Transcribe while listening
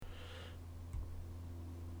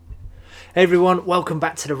Hey everyone, welcome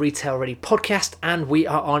back to the Retail Ready podcast, and we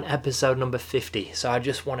are on episode number 50. So I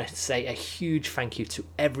just want to say a huge thank you to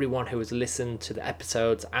everyone who has listened to the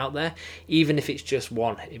episodes out there, even if it's just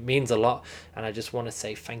one. It means a lot, and I just want to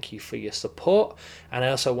say thank you for your support. And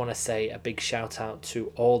I also want to say a big shout out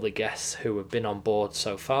to all the guests who have been on board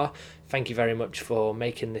so far. Thank you very much for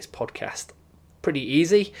making this podcast pretty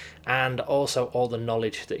easy, and also all the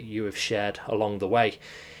knowledge that you have shared along the way.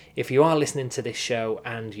 If you are listening to this show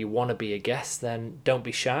and you want to be a guest, then don't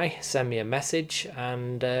be shy. Send me a message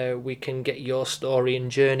and we can get your story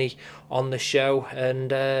and journey on the show and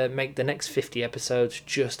make the next 50 episodes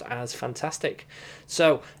just as fantastic.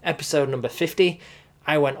 So, episode number 50.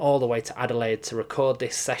 I went all the way to Adelaide to record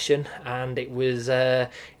this session, and it was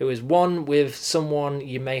one with someone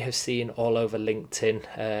you may have seen all over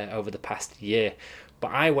LinkedIn over the past year.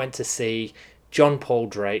 But I went to see John Paul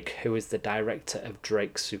Drake, who is the director of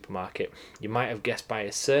Drake's Supermarket. You might have guessed by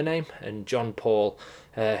his surname, and John Paul,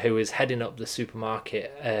 who is heading up the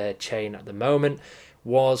supermarket chain at the moment,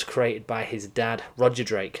 was created by his dad, Roger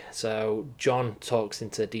Drake. So John talks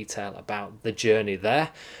into detail about the journey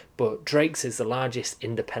there. But Drake's is the largest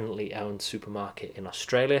independently owned supermarket in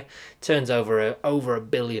Australia, turns over $1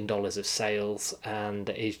 billion of sales, and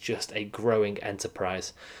is just a growing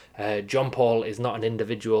enterprise. John Paul is not an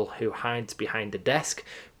individual who hides behind a desk,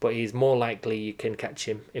 but he's more likely you can catch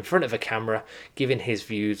him in front of a camera giving his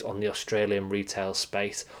views on the Australian retail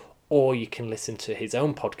space, or you can listen to his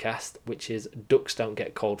own podcast, which is Ducks Don't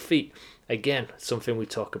Get Cold Feet. Again, something we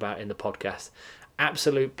talk about in the podcast.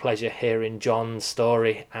 Absolute pleasure hearing John's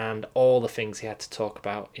story and all the things he had to talk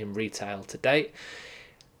about in retail to date.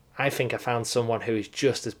 I think I found someone who is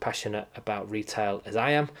just as passionate about retail as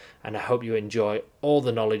I am, and I hope you enjoy all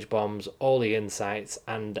the knowledge bombs, all the insights,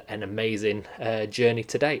 and an amazing journey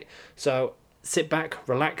to date. So sit back,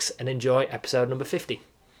 relax, and enjoy episode number 50.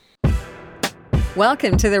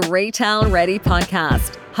 Welcome to the Retail Ready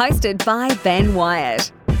podcast, hosted by Ben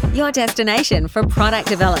Wyatt, your destination for product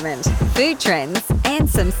development, food trends, and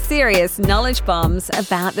some serious knowledge bombs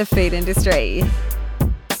about the food industry.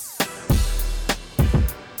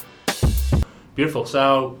 Beautiful.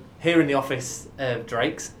 So here in the office of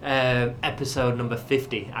Drake's, episode number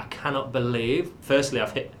 50. I cannot believe, firstly,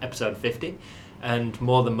 I've hit episode 50. And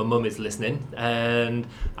more than my mum is listening, and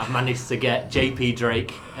I've managed to get JP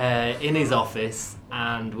Drake in his office,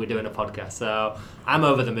 and we're doing a podcast. So I'm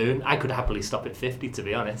over the moon. I could happily stop at 50, to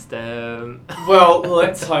be honest. Well,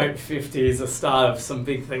 let's hope 50 is the start of some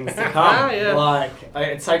big things to come. Yeah. Like,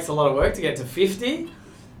 it takes a lot of work to get to 50,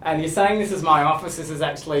 and you're saying this is my office. This is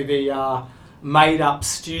actually the made-up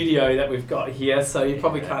studio that we've got here, so you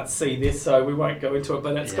probably can't see this, so we won't go into it,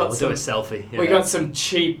 but it's got we'll some... do a selfie. We got some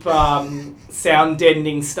cheap sound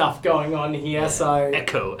deadening stuff going on here, so...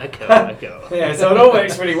 Echo. Yeah, so it all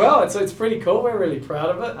works really well. It's pretty cool. We're really proud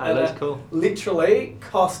of it. That's cool. Literally,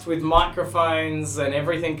 cost with microphones and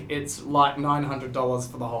everything, it's like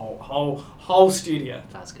 $900 for the whole studio.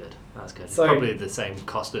 That's good. So, probably the same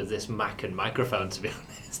cost as this Mac and microphone, to be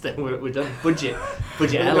honest. We're done. Budget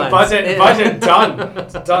the airlines. budget done.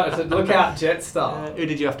 Look out, Jetstar. Who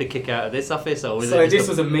did you have to kick out of this office? Or was This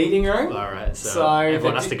was a meeting room. All right, so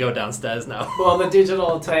everyone has to go downstairs now. Well, the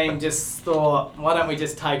digital team just thought, why don't we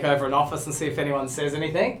just take over an office and see if anyone says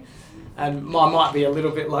anything? And I might be a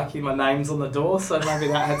little bit lucky my name's on the door, so maybe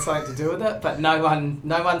that had something to do with it. But no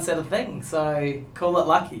one said a thing, so call it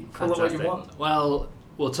lucky. Call Fantastic. it what you want. Well,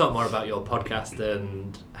 we'll talk more about your podcast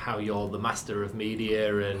and how you're the master of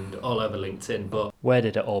media and all over LinkedIn, but where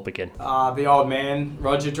did it all begin? The old man,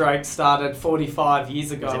 Roger Drake, started 45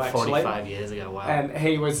 years ago, Was it 45 years ago? Wow. And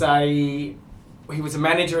he was a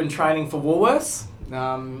manager in training for Woolworths.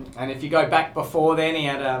 And if you go back before then,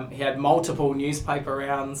 he had multiple newspaper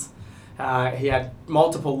rounds. He had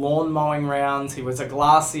multiple lawn mowing rounds. He was a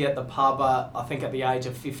glassy at the pub, I think at the age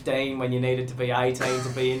of 15 when you needed to be 18 to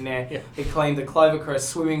be in there. Yeah. He cleaned the Clovercrest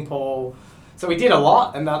swimming pool. So he did a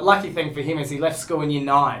lot, and the lucky thing for him is he left school in year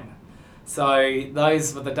 9. So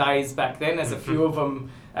those were the days back then. There's a few of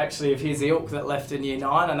them actually of his ilk that left in year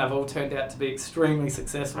 9, and they've all turned out to be extremely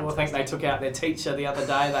successful. Fantastic. I think they took out their teacher the other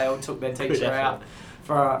day. They all took their teacher out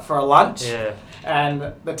for a lunch. Yeah.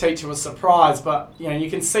 And the teacher was surprised, but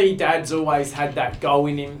you can see Dad's always had that go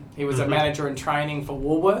in him. He was a manager in training for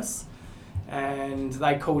Woolworths, and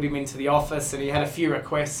they called him into the office, and he had a few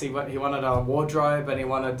requests. He wanted a wardrobe, and he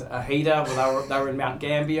wanted a heater. Well, they were in Mount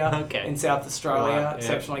Gambier in South Australia, Right,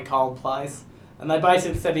 exceptionally cold place. And they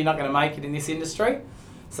basically said he's not going to make it in this industry.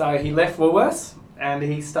 So he left Woolworths, and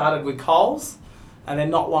he started with Coles, and then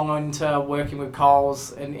not long into working with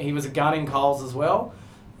Coles, and he was a gun in Coles as well.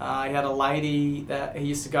 He had a lady that he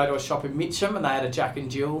used to go to a shop in Mitcham, and they had a Jack and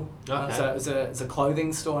Jill. Okay. So it's a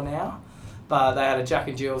clothing store now, but they had a Jack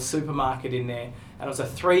and Jill supermarket in there, and it was a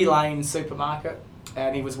 3-lane supermarket.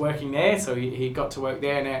 And he was working there, so he got to work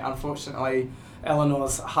there. And unfortunately,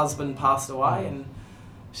 Eleanor's husband passed away, and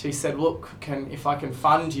she said, "Look, if I can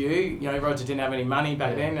fund you, you know, Roger didn't have any money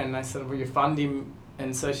back then." And they said, "Will you fund him?"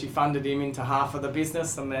 And so she funded him into half of the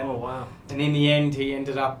business, and then, and in the end, he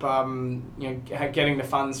ended up, getting the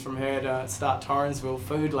funds from her to start Torrensville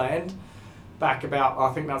Foodland back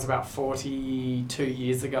I think that was about 42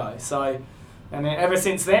 years ago. So, and then ever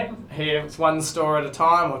since then, it's one store at a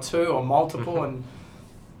time, or two, or multiple, and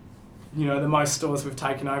you know, the most stores we've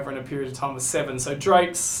taken over in a period of time was 7. So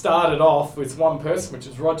Drake's started off with one person, which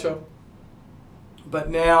is Roger. But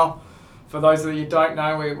now, for those of you who don't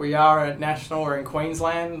know, we are at national. We're in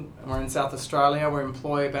Queensland. We're in South Australia. We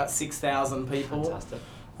employ about 6,000 people. Fantastic.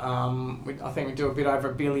 I think we do a bit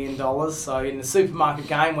over $1 billion. So in the supermarket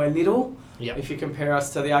game, we're little. Yep. If you compare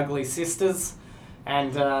us to the Ugly Sisters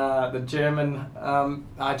and the German,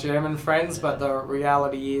 our German friends, but the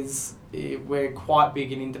reality is we're quite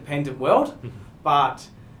big in independent world, but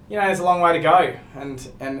you know, there's a long way to go,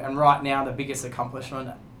 and right now the biggest accomplishment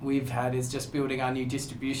we've had is just building our new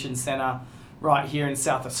distribution centre right here in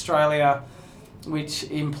South Australia, which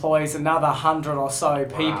employs another 100 or so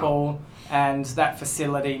people. Wow. And that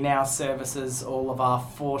facility now services all of our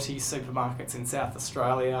 40 supermarkets in South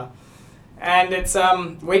Australia. And it's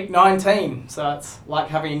week 19, so it's like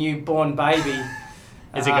having a newborn baby.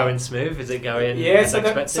 Is it going smooth? Is it going as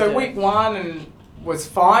expected? So week 1 was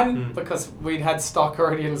fine because we'd had stock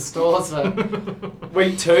already in the stores.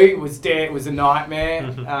 Week 2 was dead. It was a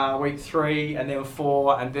nightmare. Week 3 and then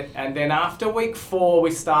 4 and then after week 4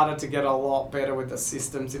 we started to get a lot better with the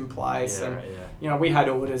systems in place. You know, we had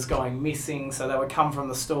orders going missing, so they would come from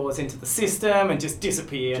the stores into the system and just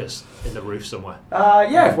disappear. Just in the roof somewhere.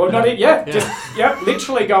 Just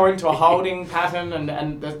literally go into a holding pattern,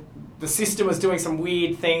 and the system was doing some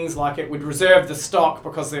weird things, like it would reserve the stock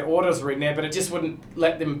because their orders were in there, but it just wouldn't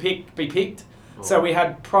let them be picked. Oh. So we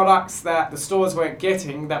had products that the stores weren't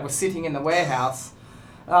getting that were sitting in the warehouse.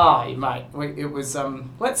 It was,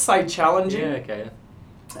 let's say, challenging. Yeah, okay.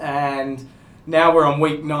 And now we're on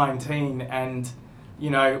week 19, and, you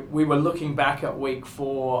know, we were looking back at week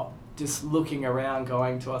 4, just looking around,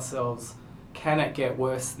 going to ourselves, can it get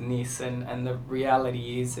worse than this? And the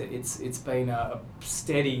reality is it's been a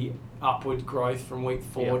steady upward growth from week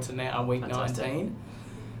 4 to now week 19.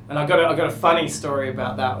 And I got a funny story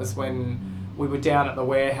about that. Was when we were down at the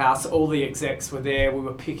warehouse, all the execs were there, we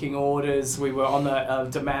were picking orders, we were on the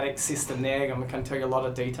Dematic system there, and I can tell you a lot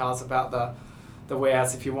of details about the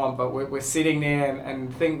warehouse if you want, but we're sitting there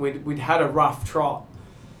and think we'd had a rough trot.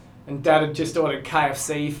 And Dad had just ordered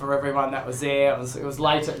KFC for everyone that was there. It was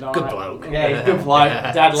late at night. Good bloke. Yeah, good bloke.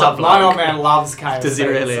 Dad my old man loves KFC. Does he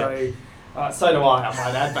really? So do I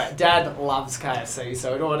might add, but Dad loves KFC,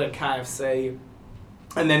 so he'd ordered KFC.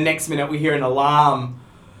 And then next minute we hear an alarm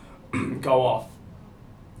go off.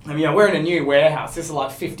 I mean, we're in a new warehouse. This is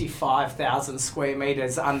like 55,000 square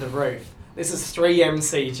metres under roof. This is 3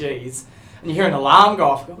 MCGs. And you hear an alarm go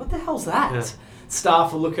off. I go, what the hell's that? Yeah.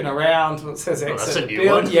 Staff are looking around. It says exit the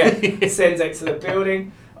building. Yeah, sends exit the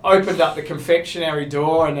building. Opened up the confectionery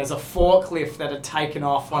door, and there's a forklift that had taken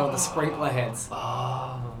off one of the sprinkler heads.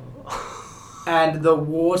 And the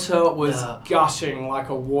water was gushing like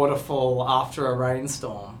a waterfall after a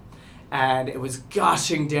rainstorm. And it was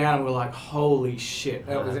gushing down, and we're like, holy shit.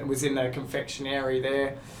 It was in the confectionery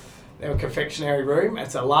there. The confectionery room.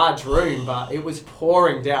 It's a large room, but it was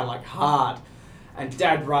pouring down like hard. And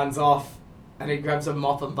Dad runs off, and he grabs a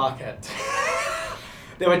mop and bucket.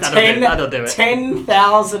 There were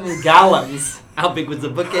 10,000 gallons. How big was the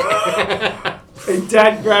bucket? And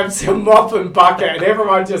Dad grabs a mop and bucket, and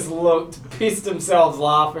everyone just looked, pissed themselves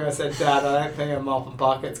laughing. I said, Dad, I don't think a mop and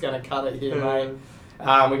bucket's going to cut it here, mate.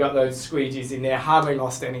 We got those squeegees in there, hardly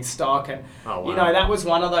lost any stock. And, you know, that was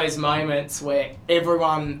one of those moments where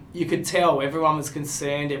everyone, you could tell, everyone was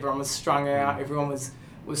concerned, everyone was strung out, everyone was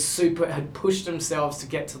had pushed themselves to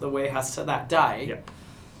get to the warehouse to that day. Yep.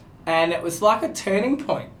 And it was like a turning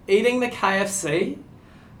point. Eating the KFC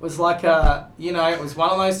was like it was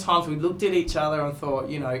one of those times we looked at each other and thought,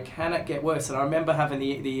 you know, can it get worse? And I remember having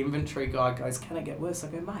the inventory guy goes, can it get worse? I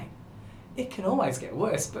go, mate, it can always get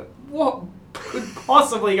worse, but what could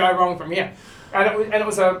possibly go wrong from here? And it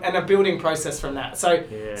was a building process from that. So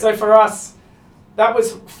for us, that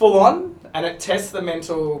was full on, and it tests the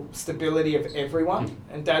mental stability of everyone.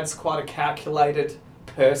 And Dad's quite a calculated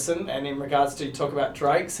person, and in regards to, you talk about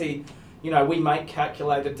Drake's, we make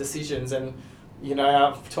calculated decisions, and you know,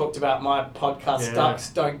 I've talked about my podcast, Yeah. Ducks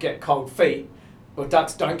Don't Get Cold Feet. Well,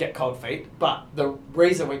 ducks don't get cold feet, but the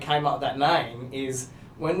reason we came up with that name is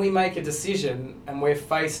when we make a decision and we're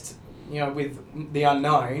faced, you know, with the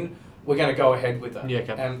unknown, we're going to go ahead with it. Yeah,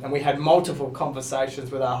 okay. And we had multiple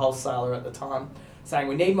conversations with our wholesaler at the time saying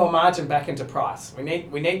we need more margin back into price. We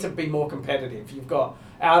need to be more competitive. You've got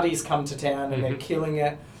Audi's come to town and they're killing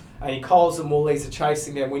it. And Coles and Woolies are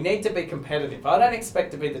chasing them. We need to be competitive. I don't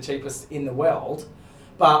expect to be the cheapest in the world,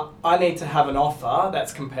 but I need to have an offer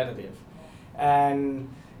that's competitive.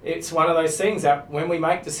 And it's one of those things that when we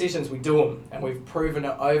make decisions, we do them. And we've proven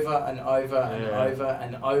it over and over and over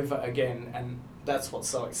and over again. And that's what's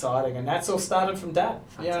so exciting. And that's all started from Dad.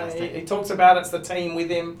 Fantastic. You know, he talks about it's the team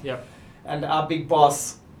with him. Yep. And our big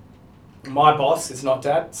boss, my boss, is not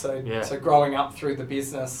Dad. So growing up through the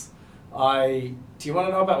business, do you want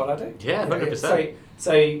to know about what I do? Yeah, 100%.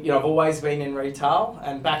 So you know, I've always been in retail,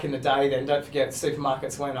 and back in the day, then don't forget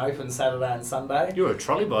supermarkets weren't open Saturday and Sunday. You were a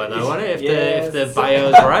trolley boy though, weren't you? Yes. If the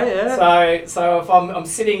bio's right, yeah. So if I'm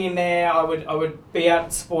sitting in there, I would be out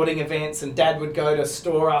at sporting events, and Dad would go to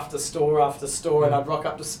store after store after store, and I'd rock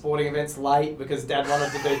up to sporting events late because Dad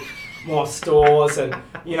wanted to do more stores, and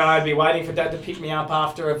you know, I'd be waiting for Dad to pick me up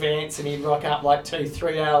after events, and he'd rock up like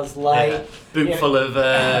 2-3 hours late. Boot full of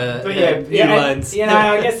new lines. You know,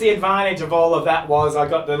 I guess the advantage of all of that was I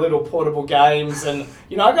got the little portable games, and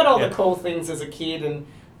you know, I got all the cool things as a kid. And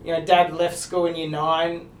you know, Dad left school in year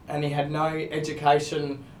 9, and he had no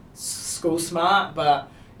education, school smart, but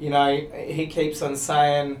you know, he keeps on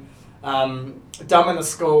saying, dumb in the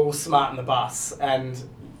school, smart in the bus, and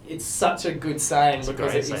it's such a good saying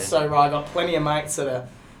because it's so right. I've got plenty of mates that are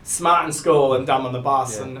smart in school and dumb on the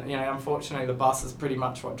bus, and you know, unfortunately the bus is pretty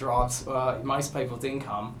much what drives most people's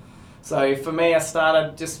income. So for me, I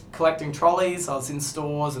started just collecting trolleys. I was in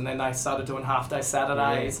stores, and then they started doing half-day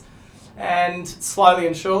Saturdays. And slowly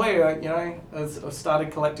and surely, you know, I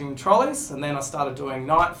started collecting trolleys, and then I started doing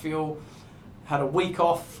night fuel. Had a week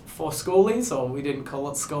off for schoolies, or we didn't call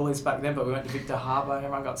it schoolies back then, but we went to Victor Harbour.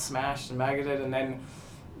 Everyone got smashed and maggoted, and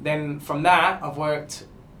then from that, I've worked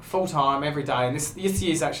full-time every day. And this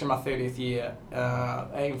year's actually my 30th year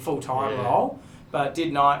in full-time role. But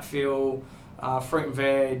did night fuel, fruit and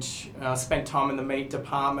veg, spent time in the meat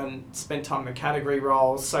department, spent time in the category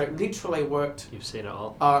roles. So literally worked You've seen it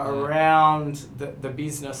all. around the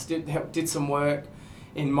business. Did some work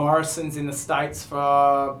in Morrison's in the States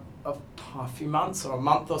for a few months or a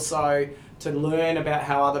month or so to learn about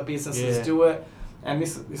how other businesses do it. And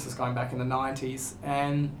this is going back in the 90s,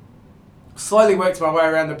 and slowly worked my way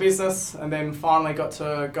around the business, and then finally got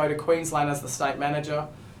to go to Queensland as the state manager.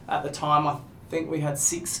 At the time, I think we had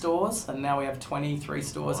 6 stores, and now we have 23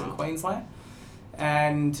 stores in Queensland.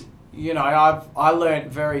 And you know, I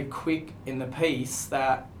learned very quick in the piece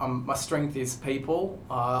that my strength is people.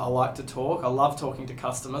 I like to talk. I love talking to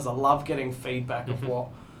customers. I love getting feedback of what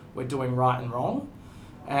we're doing right and wrong,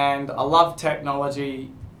 and I love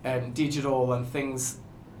technology and digital and things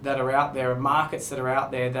that are out there and markets that are out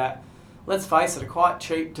there that, let's face it, are quite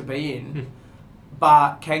cheap to be in,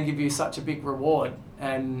 but can give you such a big reward.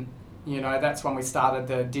 And you know, that's when we started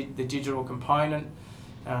the digital component.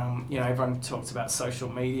 You know, everyone talks about social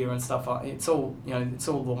media and stuff. It's all, you know, it's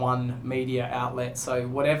all the one media outlet. So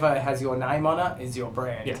whatever has your name on it is your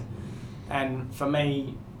brand. Yeah. And for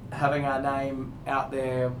me, having our name out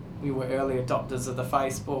there, we were early adopters of the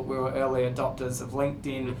Facebook, we were early adopters of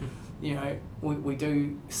LinkedIn. You know, we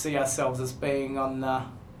do see ourselves as being on the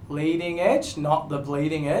leading edge, not the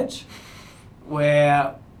bleeding edge,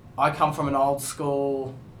 where I come from an old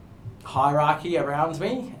school hierarchy around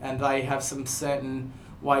me, and they have some certain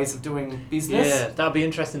ways of doing business. Yeah, that'd be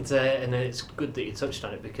interesting and it's good that you touched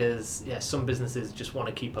on it, because some businesses just want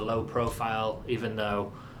to keep a low profile even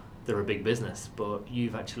though they're a big business, but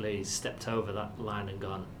you've actually stepped over that line and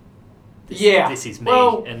gone, this is me,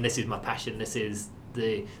 and this is my passion, this is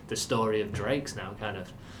the story of Drake's now, kind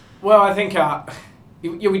of. Well, I think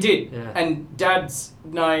we did. Yeah. And Dad's,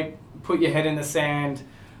 no, put your head in the sand,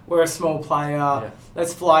 we're a small player,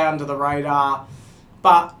 let's fly under the radar.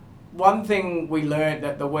 But one thing we learned,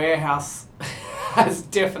 that the warehouse has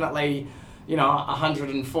definitely, you know,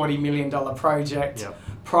 $140 million project,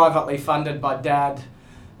 privately funded by Dad,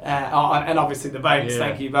 and obviously the banks,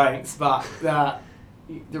 thank you banks. But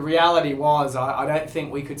the reality was, I don't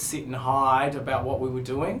think we could sit and hide about what we were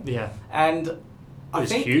doing. Yeah. And it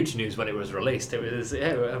was huge news when it was released. It was,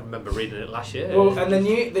 I remember reading it last year. Well, and the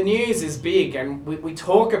news is big, and we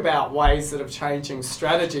talk about ways that have changing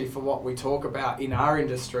strategy for what we talk about in our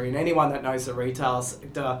industry. And anyone that knows the retail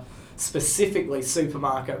sector, specifically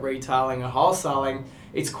supermarket retailing and wholesaling,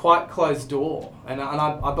 it's quite closed door. And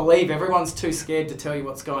I believe everyone's too scared to tell you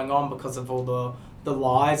what's going on because of all the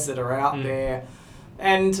lies that are out there.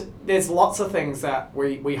 And there's lots of things that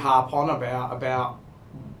we harp on about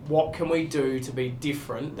what can we do to be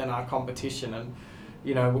different than our competition. And,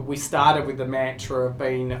 you know, we started with the mantra of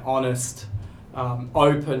being honest,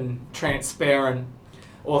 open, transparent,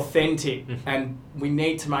 authentic, and we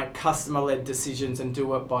need to make customer-led decisions and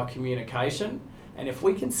do it by communication. And if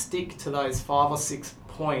we can stick to those 5 or 6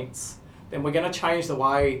 points, then we're going to change the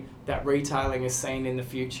way that retailing is seen in the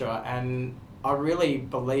future. And I really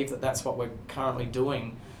believe that that's what we're currently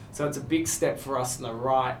doing. So it's a big step for us in the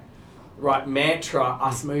right mantra,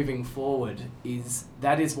 us moving forward, is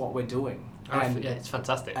what we're doing. And, yeah, it's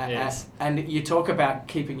fantastic. And you talk about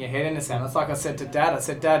keeping your head in the sand. It's like I said to Dad. I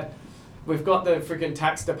said, Dad, we've got the freaking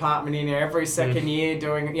tax department in here every second year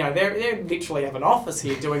doing, you know, they literally have an office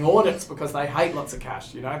here doing audits because they hate lots of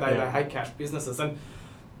cash, you know, they hate cash businesses. And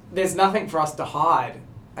there's nothing for us to hide.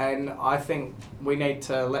 And I think we need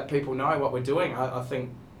to let people know what we're doing. I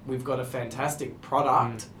think we've got a fantastic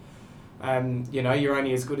product. You know, you're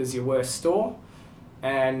only as good as your worst store,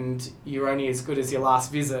 and you're only as good as your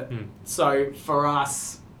last visit. So for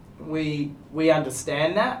us, we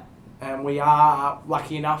understand that, and we are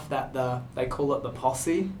lucky enough that they call it the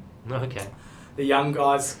posse. Okay. The young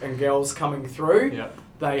guys and girls coming through. Yep.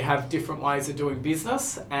 They have different ways of doing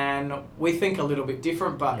business, and we think a little bit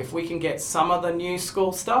different, but if we can get some of the new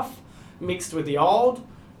school stuff mixed with the old,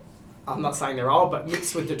 I'm not saying they're old, but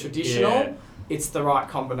mixed with the traditional, it's the right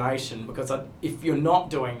combination, because if you're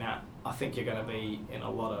not doing that, I think you're going to be in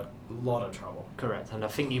a lot of trouble. Correct, and I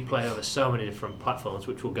think you play over so many different platforms,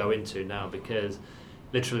 which we'll go into now, because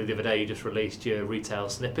literally the other day you just released your retail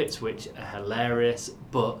snippets, which are hilarious,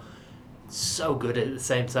 but so good at the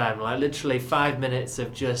same time. Like literally 5 minutes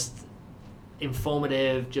of just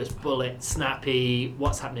informative, just bullet, snappy,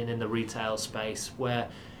 what's happening in the retail space, where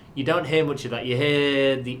you don't hear much of that. You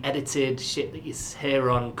hear the edited shit that you hear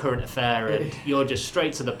on Current Affair, and you're just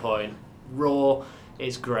straight to the point, raw.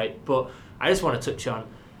 It's great. But I just want to touch on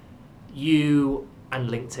you and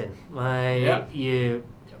LinkedIn. Like you,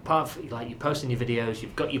 apart from, like, you're posting your videos,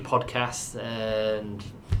 you've got your podcast, and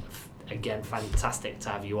again, fantastic to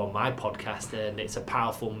have you on my podcast, and it's a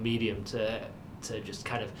powerful medium to just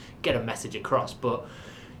kind of get a message across. But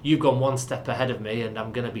you've gone one step ahead of me, and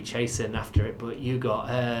I'm going to be chasing after it. But you got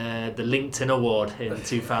the LinkedIn Award in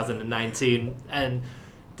 2019, and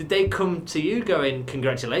did they come to you going,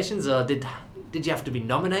 congratulations, or did you have to be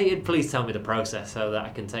nominated? Please tell me the process so that I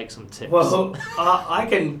can take some tips. Well, I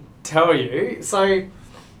can tell you. So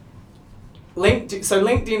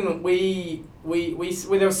LinkedIn, we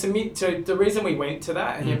there was some. So the reason we went to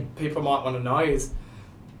that, and people might want to know, is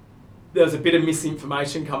there was a bit of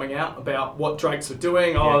misinformation coming out about what Drake's were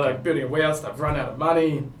doing. They're building a warehouse, they've run out of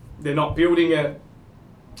money, they're not building it,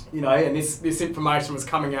 you know. And this information was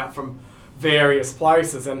coming out from various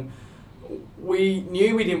places, and we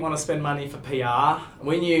knew we didn't want to spend money for PR.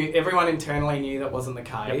 We knew, everyone internally knew that wasn't the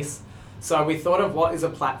case. So we thought of what is a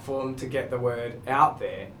platform to get the word out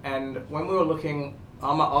there. And when we were looking,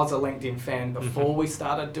 I was a LinkedIn fan before we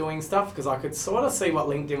started doing stuff, because I could sort of see what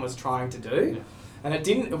LinkedIn was trying to do. And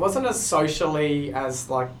it wasn't as socially as,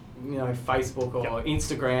 like, you know, Facebook or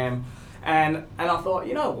Instagram. And I thought,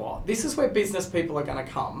 you know what, this is where business people are going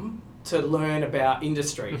to come to learn about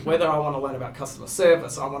industry. Whether I want to learn about customer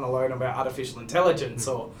service, I want to learn about artificial intelligence,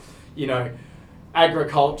 or, you know,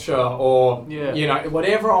 agriculture, or, you know,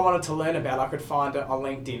 whatever I wanted to learn about, I could find it on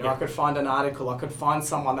LinkedIn, or I could find an article, I could find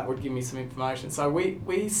someone that would give me some information. So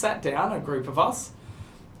we sat down, a group of us,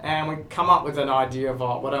 and we come up with an idea of,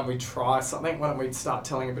 why don't we try something? Why don't we start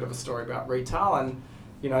telling a bit of a story about retail? And,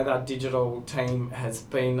 you know, that digital team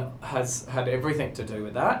has had everything to do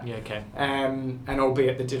with that. Yeah, okay. And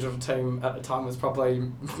albeit the digital team at the time was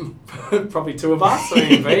probably two of us,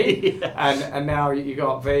 me and V. And now you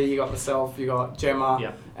got V, you got myself, you got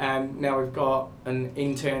Gemma, and now we've got an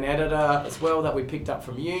intern editor as well that we picked up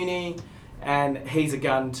from uni. And he's a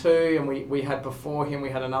gun too, and we had before him,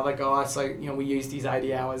 we had another guy, so, you know, we used his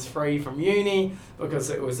 80 hours free from uni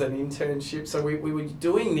because it was an internship. So we were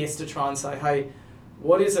doing this to try and say, hey,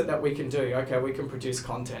 what is it that we can do? Okay, we can produce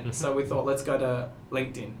content. So we thought, let's go to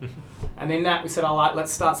LinkedIn. And in that we said,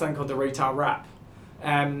 let's start something called the Retail Wrap.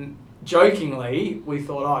 Jokingly, we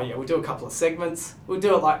thought, we'll do a couple of segments. We'll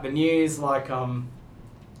do it like the news, like, you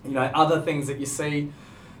know, other things that you see.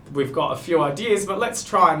 We've got a few ideas, but let's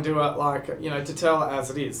try and do it like, you know, to tell it as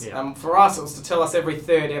it is. For us, it was to tell us every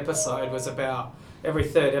third episode was about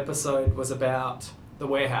the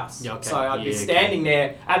warehouse. Yeah, okay. So I'd be standing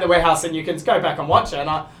there at the warehouse, and you can go back and watch it, and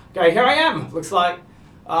I go, here I am. Looks like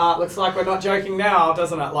looks like we're not joking now,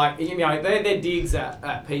 doesn't it? Like, you know, they're digs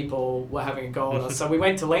at people were having a go at us. So we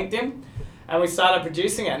went to LinkedIn and we started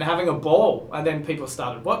producing it and having a ball. And then people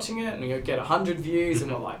started watching it and you'd get 100 views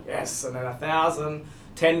and we're like, yes. And then 1,000,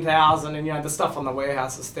 10,000. And, you know, the stuff on the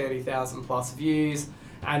warehouse is 30,000 plus views.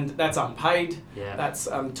 And that's unpaid. Yeah. That's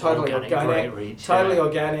totally organic. Reach, totally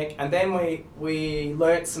organic. And then we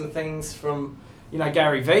learnt some things from, you know,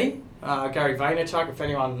 Gary Vaynerchuk. If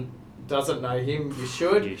anyone doesn't know him, you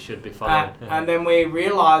should. You should be following. And then we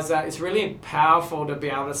realised that it's really powerful to be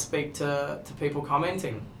able to speak to people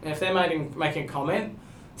commenting. And if they're making a comment,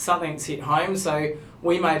 something's hit home. So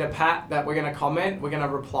we made a pact that we're going to comment, we're going to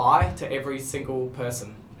reply to every single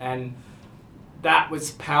person. And that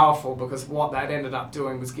was powerful because what that ended up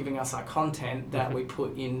doing was giving us our content that we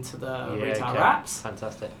put into the retail wraps.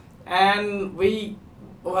 Fantastic. And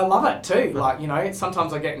I love it too. Like, you know,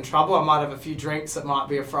 sometimes I get in trouble. I might have a few drinks. It might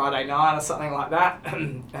be a Friday night or something like that.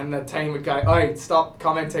 And the team would go, "Oh, stop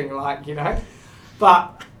commenting," like, you know.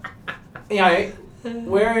 But, you know,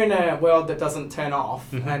 we're in a world that doesn't turn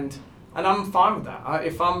off. And I'm fine with that.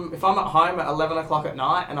 If I'm at home at 11 o'clock at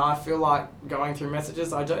night and I feel like going through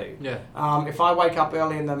messages, I do. Yeah. If I wake up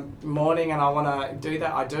early in the morning and I want to do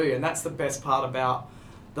that, I do. And that's the best part about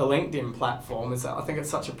the LinkedIn platform, is that I think it's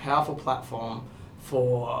such a powerful platform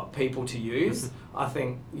for people to use. I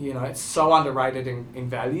think, you know, it's so underrated in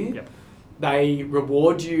value. Yep. They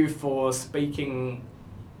reward you for giving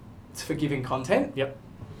content. Yep.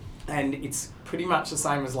 And it's pretty much the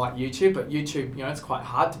same as like YouTube, but YouTube, you know, it's quite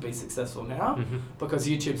hard to be successful now because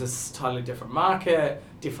YouTube's a totally different market,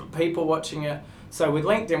 different people watching it. So with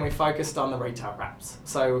LinkedIn, we focused on the retail wraps.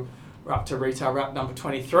 So we're up to retail wrap number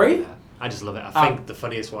 23. Yeah. I just love it. I think the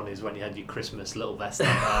funniest one is when you had your Christmas little vest on.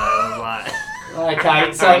 I was like,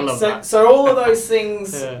 okay, so all of those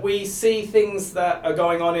things, we see things that are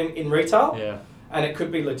going on in retail. Yeah. And it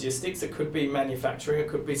could be logistics, it could be manufacturing, it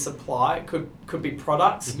could be supply, it could be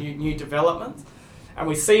products, new developments. And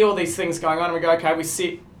we see all these things going on and we go, okay, we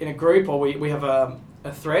sit in a group or we have a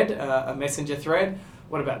thread, a messenger thread.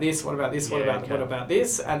 What about this? What about this? What about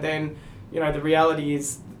this? And then, you know, the reality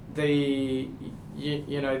is the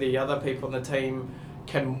other people in the team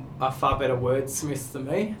are far better wordsmiths than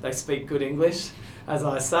me. They speak good English, as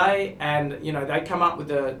I say, and, you know, they come up with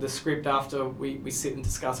the script after we sit and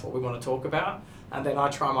discuss what we want to talk about. And then I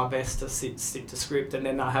try my best to stick to script, and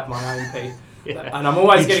then I have my own piece. And I'm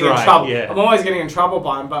always getting in trouble. Yeah. I'm always getting in trouble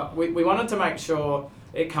by them, but we wanted to make sure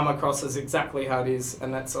it come across as exactly how it is,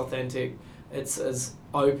 and that's authentic. It's as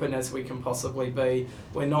open as we can possibly be.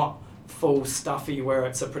 We're not full stuffy where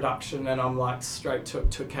it's a production and I'm like straight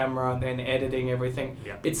to camera and then editing everything.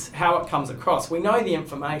 Yep. It's how it comes across. We know the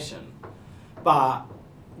information, but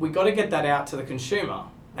we got to get that out to the consumer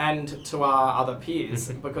and to our other peers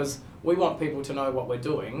because we want people to know what we're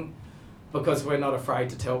doing, because we're not afraid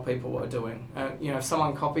to tell people what we're doing. You know, if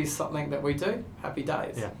someone copies something that we do, happy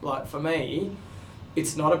days. Yeah. Like for me,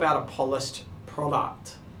 it's not about a polished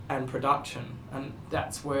product and production, and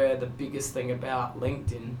that's where the biggest thing about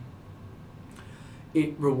LinkedIn,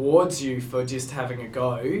 it rewards you for just having a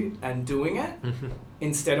go and doing it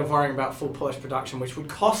instead of worrying about full polished production, which would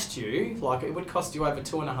cost you, like it would cost you over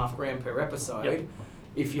 $2,500 per episode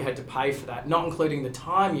if you had to pay for that, not including the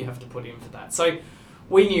time you have to put in for that. So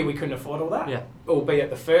we knew we couldn't afford all that, albeit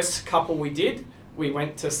the first couple we did, we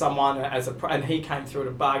went to someone and he came through at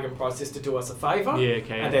a bargain price just to do us a favour.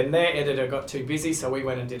 And then their editor got too busy, so we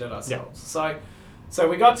went and did it ourselves. So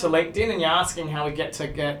we got to LinkedIn, and you're asking how we get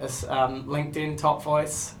us LinkedIn Top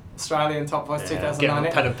Voice, Australian Top Voice 2019. Get on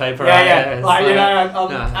pen and paper. Like, you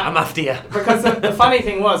know, I'm after you. Because the funny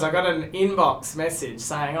thing was, I got an inbox message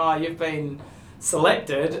saying, "Oh, you've been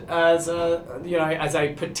selected as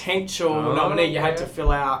a potential nominee. You had to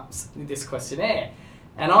fill out this questionnaire,"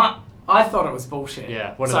 and I thought it was bullshit.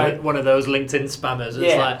 Yeah, one of those LinkedIn spammers.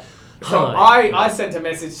 It's like, so I sent a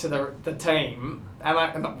message to the team, and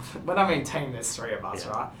when I mean team, there's three of us,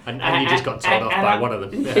 right? And you just got told off by one of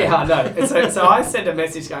them. Yeah, I know. And so I sent a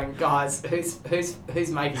message going, "Guys, who's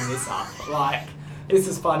making this up? Like, this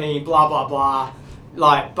is funny, blah blah blah."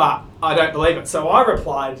 Like, but I don't believe it. So I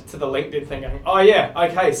replied to the LinkedIn thing going, "Oh yeah,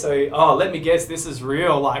 okay, so let me guess, this is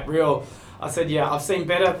real." I said, "Yeah, I've seen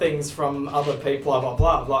better things from other people, blah, blah,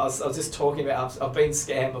 blah." Like, I was just talking about, I've been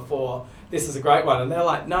scammed before. This is a great one. And they're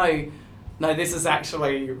like, no, this is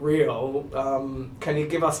actually real. Can you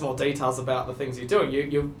give us more details about the things you're doing?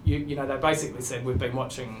 You know, they basically said, "We've been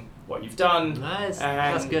watching what you've done." Nice.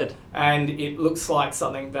 That's good. And it looks like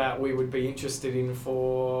something that we would be interested in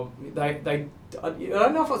for, I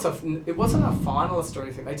don't know if it wasn't a finalist or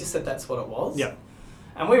anything. They just said that's what it was. Yeah.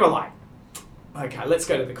 And we were like, okay, let's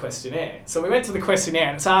go to the questionnaire. So we went to the questionnaire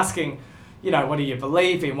and it's asking, what do you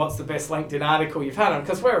believe in? What's the best LinkedIn article you've had on?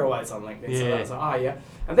 Because we're always on LinkedIn. So I was like, oh yeah.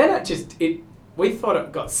 And then we thought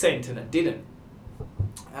it got sent and it didn't.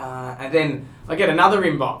 And then I get another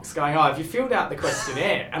inbox going, have you filled out the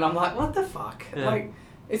questionnaire? And I'm like, what the fuck? Yeah. Like,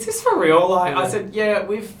 is this for real? I said, yeah,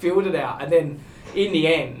 we've filled it out. And then in the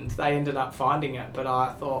end, they ended up finding it. But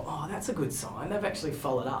I thought, that's a good sign. They've actually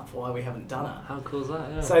followed up why we haven't done it. How cool is that?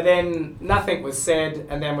 Yeah. So then nothing was said.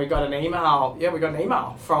 And then we got an email. Yeah, we got an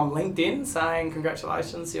email from LinkedIn saying,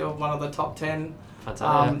 congratulations, you're one of the top 10.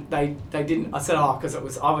 Fantastic. They didn't. I said,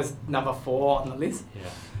 because I was number 4 on the list. Yeah.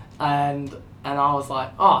 And I was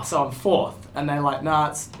like, so I'm 4th. And they're like,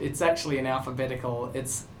 no, it's actually in alphabetical.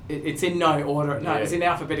 It's in no order. No, it's in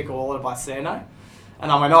alphabetical order by surname.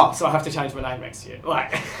 And I went, so I have to change my name next year.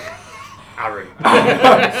 Like, Aaron.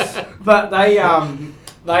 But they'd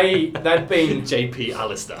been JP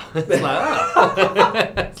Alistair. It's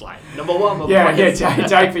like, it's like number 1.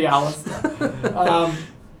 JP Alistair.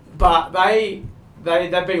 But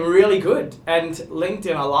they've been really good. And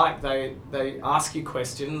LinkedIn, I like, they ask you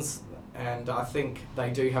questions, and I think they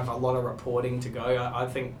do have a lot of reporting to go. I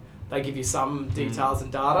think they give you some details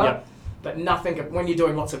and data, but nothing when you're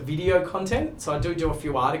doing lots of video content. So I do a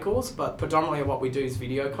few articles, but predominantly what we do is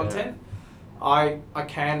video content. I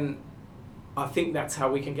think that's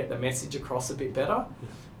how we can get the message across a bit better.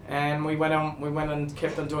 And we went and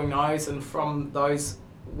kept on doing those, and from those,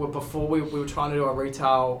 before we were trying to do a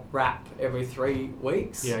retail wrap every 3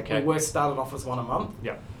 weeks. Yeah, okay. We were started off as one a month.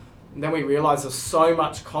 Yeah. And then we realised there's so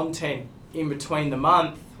much content in between the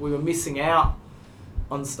month, we were missing out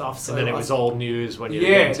on stuff. So and then it was old news when you...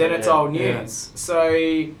 then it's old news. Yeah. So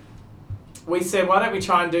we said, why don't we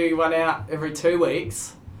try and do one out every 2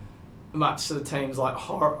 weeks? Much to the team's like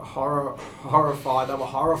horrified. They were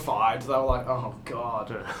horrified. They were like, oh God.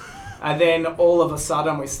 Yeah. And then all of a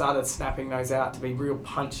sudden we started snapping those out to be real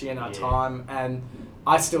punchy in our time. And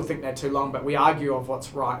I still think they're too long, but we argue of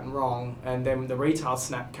what's right and wrong. And then the retail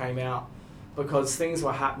snap came out because things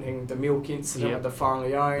were happening. The milk incident with the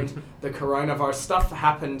foreignly owned, the coronavirus stuff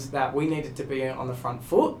happened that we needed to be on the front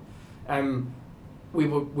foot. And we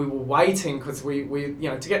were waiting because we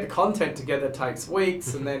to get the content together takes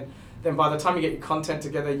weeks, and then by the time you get your content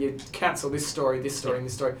together, you cancel this story, and this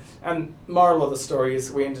story. And moral of the story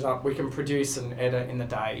is we can produce and edit in the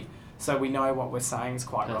day. So we know what we're saying is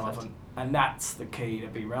quite relevant. And that's the key to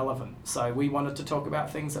be relevant. So we wanted to talk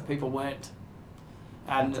about things that people weren't.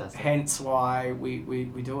 And hence why we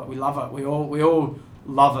do it. We love it. We all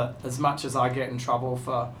love it as much as I get in trouble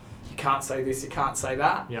for you can't say this, you can't say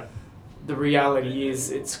that. Yeah. The reality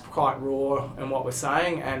is it's quite raw in what we're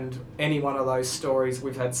saying, and any one of those stories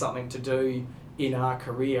we've had something to do in our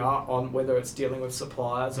career on, whether it's dealing with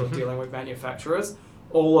suppliers or dealing with manufacturers.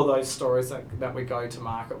 All of those stories that we go to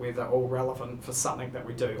market with are all relevant for something that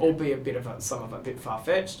we do, albeit some of it a bit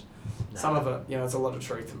far-fetched. No. Some of it, there's a lot of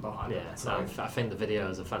truth behind it. So. I think the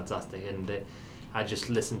videos are fantastic, and I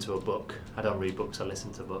just listened to a book. I don't read books, I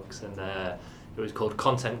listen to books, and it was called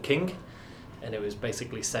Content King. And it was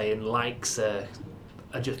basically saying likes are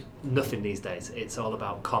just nothing these days. It's all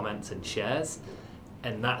about comments and shares.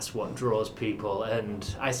 And that's what draws people. And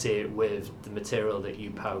I see it with the material that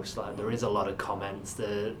you post. Like, there is a lot of comments.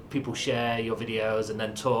 People share your videos and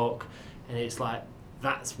then talk. And it's like,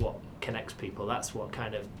 that's what connects people. That's what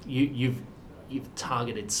kind of... You've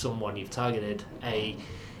targeted someone. You've targeted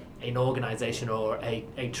an organisation or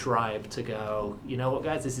a tribe to go, you know what,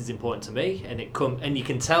 guys, this is important to me, and and you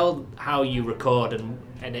can tell how you record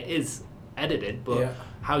and it is edited, but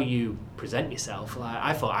how you present yourself. Like,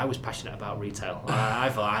 I thought I was passionate about retail. I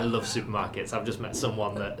thought I love supermarkets. I've just met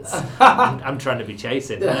someone that's I'm trying to be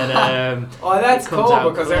chasing. And, that's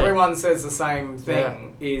cool because everyone says the same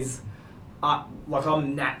thing. Is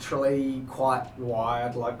I'm naturally quite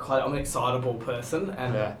wired, I'm an excitable person,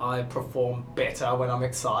 and I perform better when I'm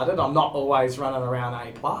excited. I'm not always running around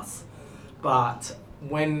A+, but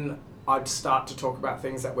when I start to talk about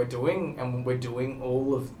things that we're doing, and we're doing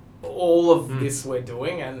all of this we're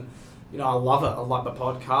doing, and I love it. I like the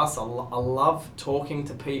podcast. I love talking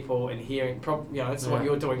to people and hearing. It's what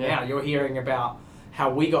you're doing now. You're hearing about how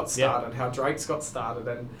we got started, how Drake's got started,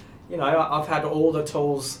 and I've had all the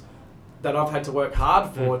tools that I've had to work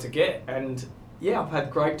hard for to get, and I've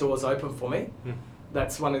had great doors open for me.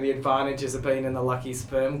 That's one of the advantages of being in the Lucky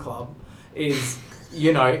Sperm Club is,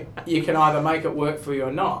 you can either make it work for you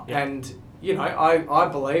or not. And, I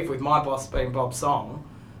believe with my boss being Bob Song,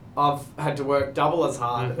 I've had to work double as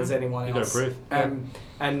hard as anyone else. You've got to prove.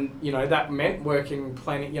 And that meant working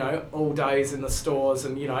plenty, all days in the stores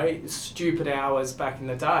and, stupid hours back in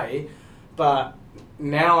the day. But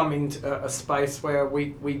now I'm in a space where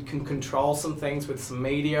we can control some things with some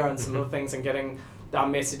media and some other things and getting our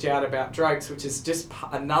message out about Drake's, which is just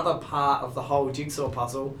another part of the whole jigsaw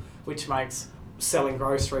puzzle, which makes selling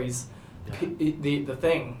groceries the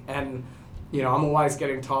thing. And, you know, I'm always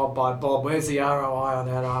getting told by Bob, where's the ROI on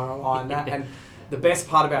that, ROI on that? And the best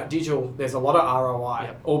part about digital, there's a lot of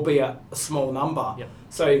ROI, albeit a small number.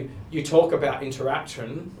 So you talk about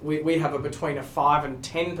interaction, we have between a 5 and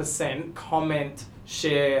 10% comment,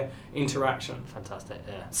 share, interaction. Fantastic,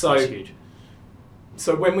 yeah. So, that's huge.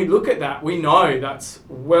 So when we look at that, we know that's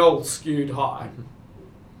well skewed high.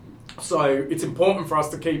 So it's important for us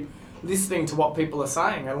to keep listening to what people are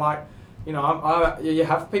saying. And like, you know, you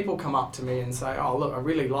have people come up to me and say, oh, look, I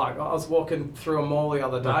was walking through a mall the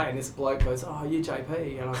other day and this bloke goes, oh, are you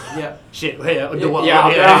JP? And I was like, yeah. Shit, underwater.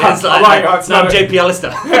 It's not JP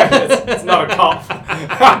Alistair. It's not a cop.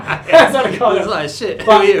 It's not a cop. It's like, shit,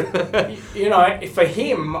 but, who are you? You know, for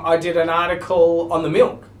him, I did an article on the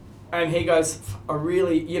milk. And he goes, I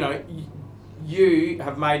really, you know, you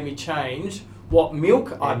have made me change what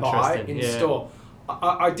milk I buy in store.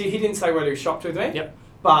 He didn't say whether he shopped with me,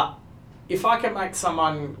 but if I can make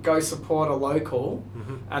someone go support a local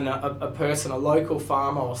and a person, a local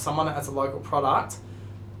farmer or someone that has a local product,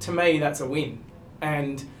 to me, that's a win.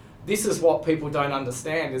 And this is what people don't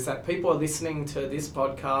understand, is that people are listening to this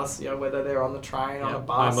podcast, you know, whether they're on the train, on a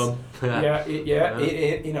bus,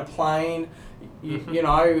 in a plane, you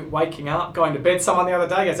know, waking up, going to bed. Someone the other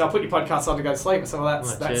day goes, I'll put your podcast on to go to sleep. So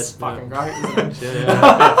that's fucking great, isn't it?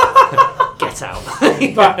 Get out.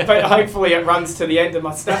 but hopefully it runs to the end and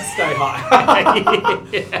my stats stay high.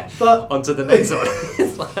 But on to the next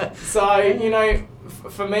one. So, you know,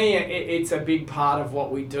 for me, it's a big part of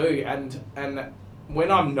what we do. And when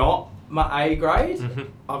I'm not my A grade,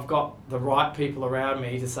 I've got the right people around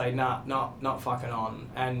me to say, nah, not fucking on.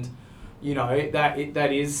 And, you know, that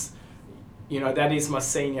is... You know, that is my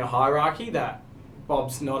senior hierarchy, that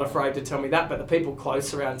Bob's not afraid to tell me that, but the people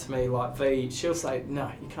close around to me, like V, she'll say,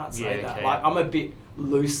 no, you can't say that. Okay. Like, I'm a bit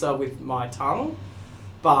looser with my tongue,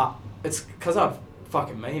 but it's because I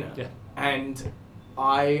fucking mean it. Yeah. And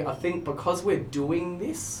I think because we're doing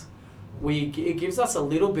this, it gives us a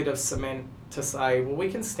little bit of cement to say, well,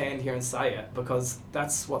 we can stand here and say it because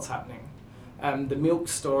that's what's happening. The milk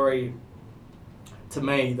story... To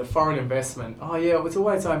me, the foreign investment, oh yeah, it was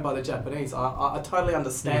always owned by the Japanese. I totally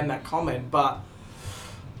understand that comment, but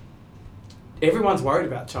everyone's worried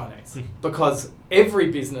about Chinese because every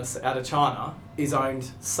business out of China is owned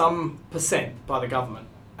some percent by the government.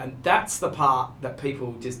 And that's the part that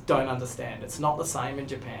people just don't understand. It's not the same in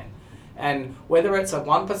Japan. And whether it's a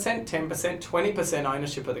 1%, 10%, 20%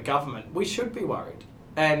 ownership of the government, we should be worried.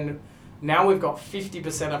 And now we've got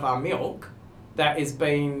 50% of our milk that is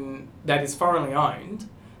foreignly owned.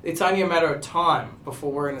 It's only a matter of time before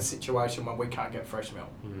we're in a situation where we can't get fresh milk.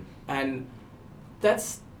 And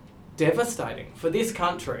that's devastating for this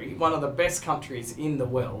country, one of the best countries in the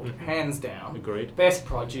world, hands down. Agreed. Best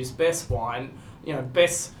produce, best wine, you know,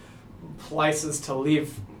 best places to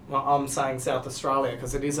live. Well, I'm saying South Australia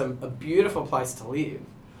because it is a beautiful place to live.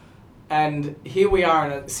 And here we are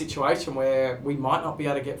in a situation where we might not be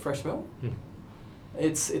able to get fresh milk.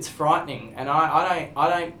 It's frightening, and I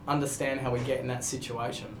don't understand how we get in that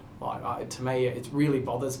situation. Like to me, it really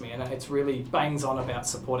bothers me, and it's really bangs on about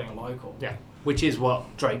supporting local. Yeah, which is what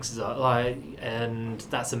Drake's is like, and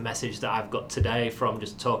that's a message that I've got today from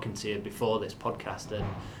just talking to you before this podcast and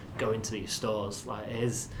going to these stores. Like,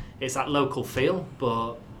 it's that local feel,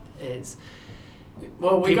 but it's.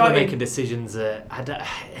 Well, people are making decisions,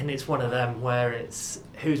 and it's one of them where it's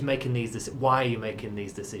who's making these. Why are you making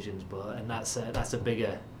these decisions? And that's a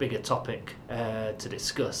bigger topic to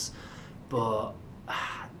discuss. But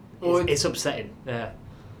it's upsetting.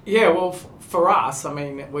 Yeah. Well, for us, I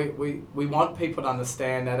mean, we want people to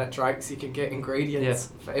understand that at Drake's you can get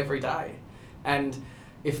ingredients for every day, and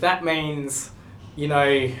if that means, you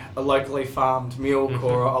know, a locally farmed milk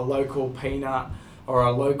or a local peanut. Or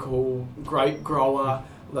a local grape grower,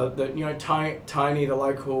 the you know Tony, the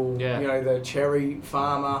local you know the cherry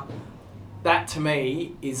farmer. That to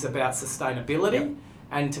me is about sustainability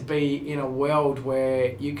and to be in a world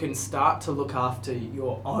where you can start to look after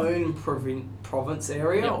your own province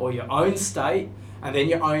area or your own state, and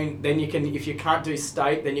then then you can, if you can't do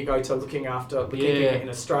state, then you go to looking in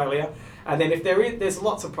Australia. And then if there's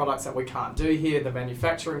lots of products that we can't do here, the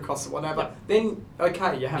manufacturing costs or whatever, then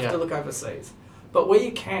okay, you have to look overseas. But where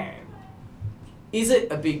you can, is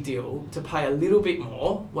it a big deal to pay a little bit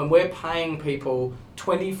more when we're paying people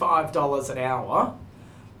 $25 an hour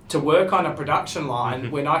to work on a production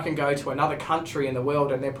line when I can go to another country in the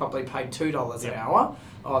world and they're probably paid $2 an hour.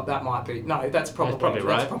 Oh, that might be, no, that's probably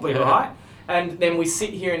right. That's probably right. And then we sit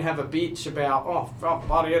here and have a bitch about,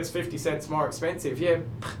 bloody, it's 50 cents more expensive. Yeah,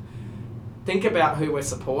 think about who we're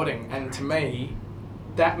supporting. And to me,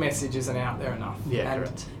 that message isn't out there enough. Yeah,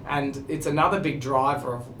 correct. And it's another big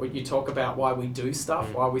driver of what you talk about, why we do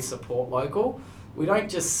stuff, why we support local. We don't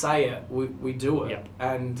just say it, we do it. Yep.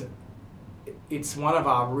 And it's one of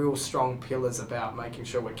our real strong pillars about making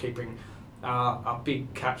sure we're keeping a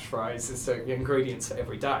big catchphrase is the ingredients for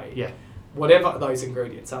every day. Yeah. Whatever those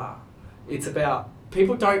ingredients are. It's about,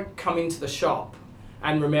 people don't come into the shop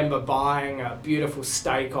and remember buying a beautiful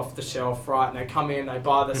steak off the shelf, right? And they come in, they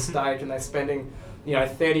buy the steak and they're spending,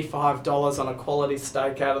 $35 on a quality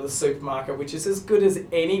steak out of the supermarket, which is as good as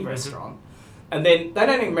any restaurant. And then they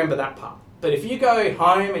don't even remember that part. But if you go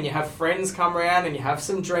home and you have friends come around and you have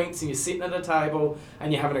some drinks and you're sitting at a table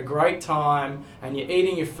and you're having a great time and you're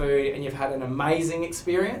eating your food and you've had an amazing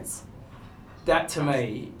experience, that to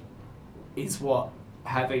me is what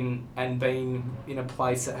having and being in a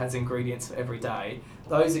place that has ingredients for every day,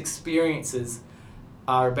 those experiences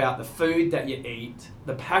are about the food that you eat,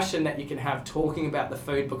 the passion that you can have talking about the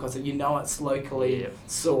food because you know it's locally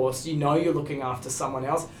sourced, you know you're looking after someone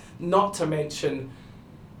else, not to mention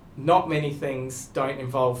not many things don't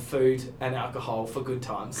involve food and alcohol for good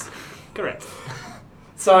times. Correct.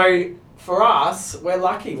 So for us, we're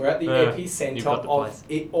lucky. We're at the epicenter of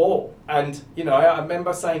it all. And, I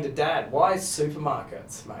remember saying to Dad, why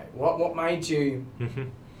supermarkets, mate? What made you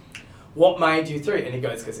what made you through? And he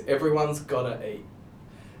goes, because everyone's got to eat.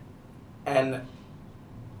 And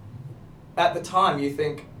at the time you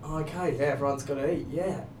think, okay, yeah, everyone's got to eat.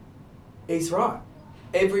 Yeah, he's right.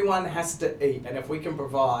 Everyone has to eat. And if we can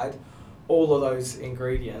provide all of those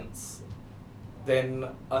ingredients, then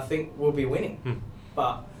I think we'll be winning.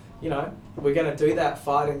 But, we're going to do that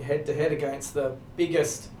fighting head-to-head against the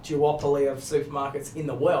biggest duopoly of supermarkets in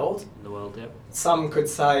the world. Some could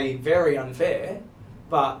say very unfair,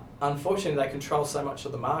 but unfortunately they control so much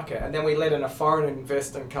of the market. And then we let in a foreign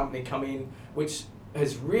investing company come in, which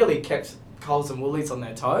has really kept Coles and Woolies on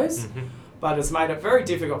their toes, but has made it very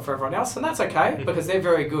difficult for everyone else. And that's okay, because they're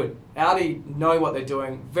very good. Aldi know what they're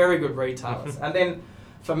doing, very good retailers. And then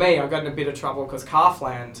for me, I got in a bit of trouble because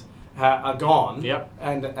Calfland are gone,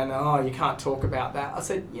 and you can't talk about that. I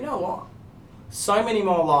said, you know what? So many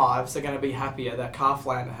more lives are going to be happier that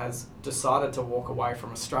Calfland has decided to walk away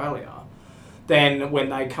from Australia than when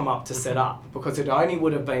they come up to set up, because it only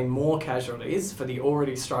would have been more casualties for the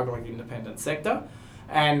already struggling independent sector,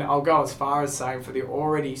 and I'll go as far as saying for the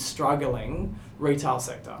already struggling retail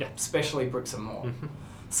sector, especially bricks and mortar.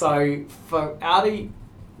 So for Aldi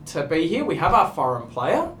to be here, we have our foreign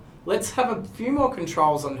player. Let's have a few more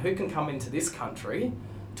controls on who can come into this country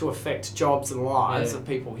to affect jobs and lives of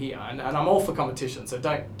people here. And I'm all for competition, so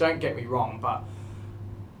don't get me wrong, but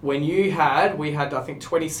when we had, I think,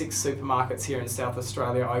 26 supermarkets here in South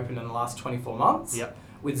Australia open in the last 24 months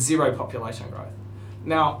with zero population growth.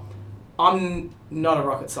 Now, I'm not a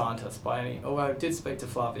rocket scientist by any, although I did speak to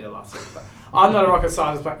Flavia last week, but I'm not a rocket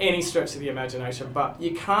scientist by any stretch of the imagination, but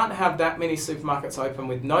you can't have that many supermarkets open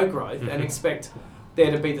with no growth and expect there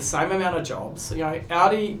to be the same amount of jobs.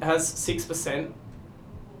 Aldi has 6%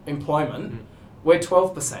 employment, we're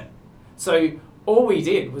 12%. So all we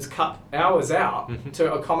did was cut hours out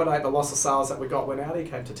to accommodate the loss of sales that we got when Aldi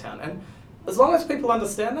came to town. And as long as people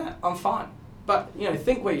understand that, I'm fine. But,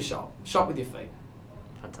 think where you shop. Shop with your feet.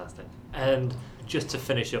 Fantastic. And just to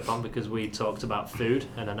finish up on, because we talked about food,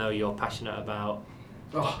 and I know you're passionate about...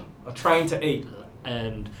 I train to eat.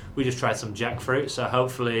 And we just tried some jackfruit, so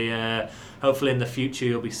hopefully in the future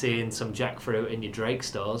you'll be seeing some jackfruit in your Drake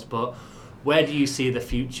stores. But where do you see the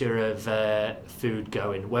future of food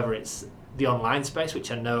going? Whether it's the online space,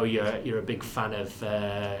 which I know you're a big fan of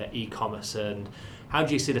e-commerce, and how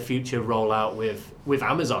do you see the future roll out with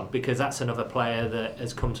Amazon? Because that's another player that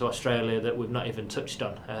has come to Australia that we've not even touched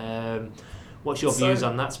on. What's your views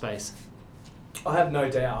on that space? I have no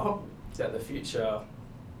doubt that the future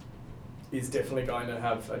is definitely going to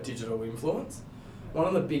have a digital influence. One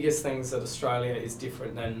of the biggest things that Australia is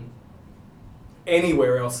different than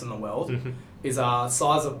anywhere else in the world is our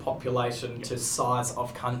size of population to size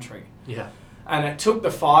of country. And it took the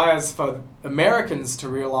fires for Americans to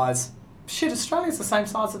realise, shit, Australia's the same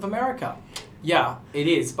size of America. Yeah, it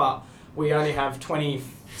is, but we only have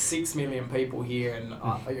 26 million people here and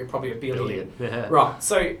probably a billion. Right,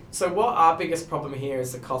 so what our biggest problem here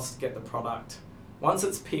is the cost to get the product once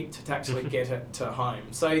it's picked to actually get it to home.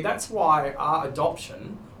 So that's why our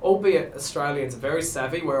adoption, albeit Australians are very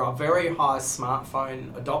savvy, we're a very high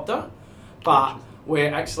smartphone adopter, but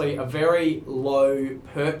we're actually a very low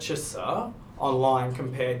purchaser online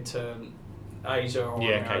compared to Asia or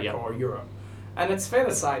America or Europe. And it's fair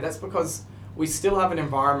to say that's because we still have an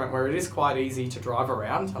environment where it is quite easy to drive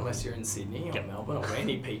around, unless you're in Sydney or Melbourne or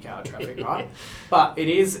any peak hour traffic, right? But it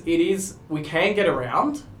is, we can get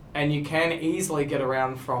around, and you can easily get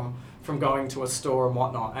around from going to a store and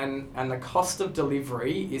whatnot. And the cost of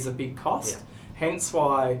delivery is a big cost. Hence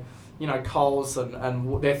why, Coles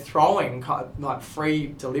and they're throwing like free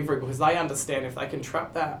delivery, because they understand if they can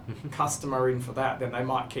trap that customer in for that, then they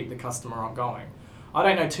might keep the customer ongoing. I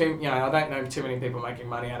don't know too many people making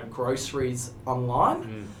money out of groceries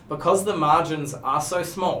online. Because the margins are so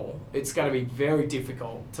small. It's going to be very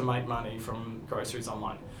difficult to make money from groceries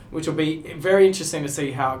online, which will be very interesting to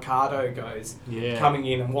see how Ocado goes coming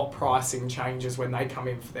in and what pricing changes when they come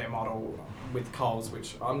in for their model with Coles,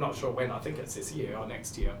 which I'm not sure when. I think it's this year or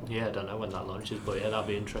next year. Yeah, I don't know when that launches, but that'll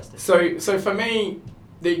be interesting. So for me,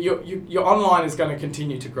 your online is going to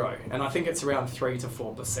continue to grow, and I think it's around 3 to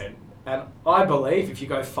 4%. And I believe if you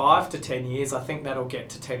go 5 to 10 years, I think that'll get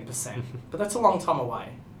to 10%. But that's a long time away.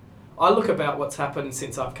 I look about what's happened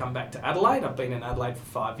since I've come back to Adelaide. I've been in Adelaide for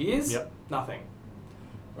 5 years. Nothing.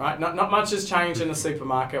 Right? Not much has changed in the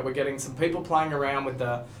supermarket. We're getting some people playing around with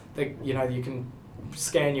the you can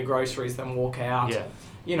scan your groceries, then walk out.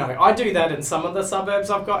 I do that in some of the suburbs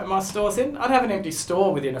I've got in my stores in. I'd have an empty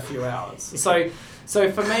store within a few hours. So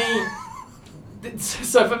for me,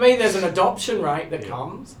 there's an adoption rate that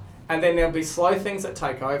comes. And then there'll be slow things that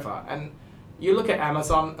take over. And you look at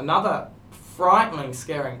Amazon, another frightening,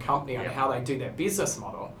 scaring company on how they do their business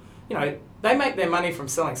model. They make their money from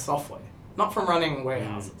selling software, not from running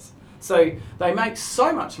warehouses. So they make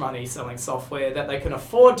so much money selling software that they can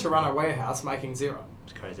afford to run a warehouse making zero.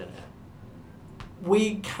 It's crazy, isn't it?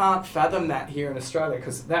 We can't fathom that here in Australia,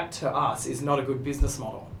 because that to us is not a good business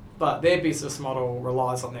model. But their business model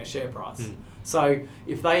relies on their share price. So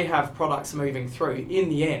if they have products moving through, in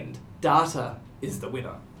the end, data is the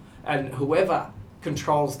winner. And whoever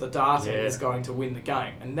controls the data is going to win the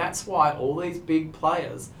game. And that's why all these big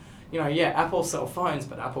players, Apple sell phones,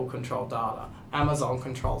 but Apple control data. Amazon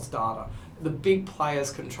controls data. The big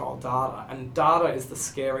players control data. And data is the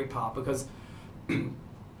scary part, because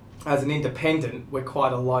as an independent, we're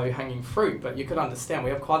quite a low-hanging fruit. But you could understand,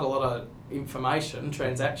 we have quite a lot of information,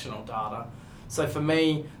 transactional data. So for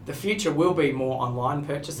me, the future will be more online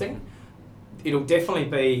purchasing. It'll definitely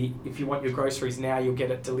be, if you want your groceries now, you'll get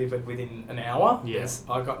it delivered within an hour. Yes,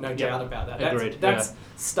 I've got no doubt about that. Agreed. That's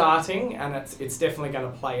starting, and it's definitely going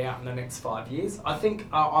to play out in the next 5 years. I think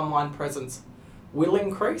our online presence will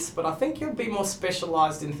increase, but I think you'll be more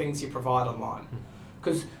specialised in things you provide online.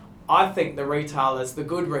 Because I think the retailers, the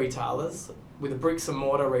good retailers, with the bricks and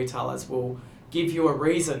mortar retailers, will give you a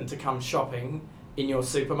reason to come shopping in your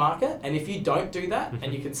supermarket. And if you don't do that,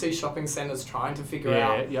 and you can see shopping centres trying to figure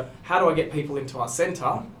out how do I get people into our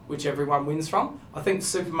centre, which everyone wins from, I think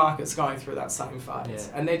supermarkets going through that same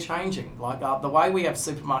phase. And they're changing. Like the way we have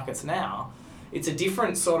supermarkets now, it's a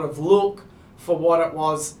different sort of look for what it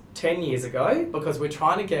was 10 years ago, because we're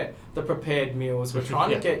trying to get the prepared meals, we're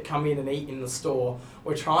trying to come in and eat in the store,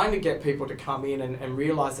 we're trying to get people to come in and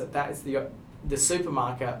realise that is the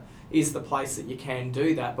supermarket is the place that you can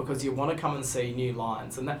do that, because you want to come and see new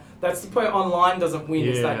lines. And that's the point online doesn't win,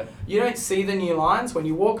 is that you don't see the new lines when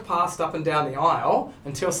you walk past up and down the aisle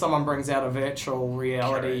until someone brings out a virtual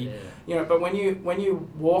reality. But when you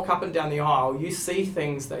walk up and down the aisle, you see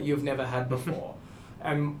things that you've never had before.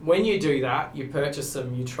 And when you do that, you purchase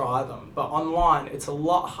them, you try them. But online, it's a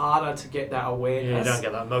lot harder to get that awareness. You don't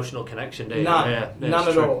get that emotional connection, do you? None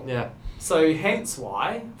at all. So hence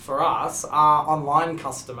why, for us, our online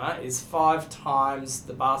customer is 5 times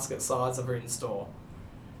the basket size of our in-store.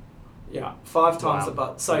 5 times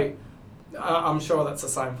the So I'm sure that's the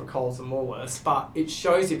same for Coles and Woolworths, but it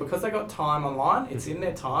shows you, because they got time online, it's in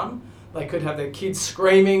their time. They could have their kids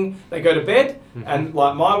screaming, they go to bed, and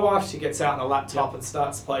like my wife, she gets out on a laptop and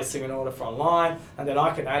starts placing an order for online, and then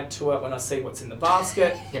I can add to it when I see what's in the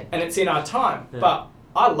basket, and it's in our time. But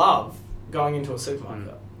I love going into a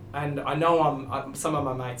supermarket. And I know some of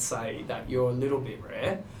my mates say that you're a little bit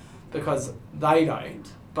rare, because they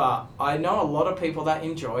don't. But I know a lot of people that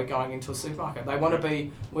enjoy going into a supermarket. They want to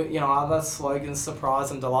be, other slogans,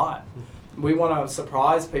 surprise and delight. We want to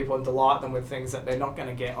surprise people and delight them with things that they're not going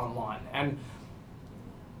to get online. And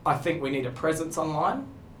I think we need a presence online,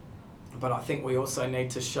 but I think we also need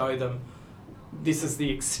to show them this is the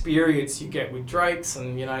experience you get with Drake's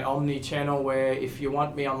and, omni-channel, where if you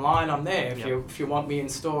want me online, I'm there. If you want me in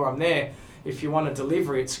store, I'm there. If you want a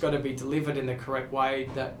delivery, it's got to be delivered in the correct way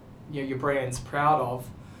that your brand's proud of.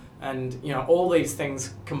 And, you know, all these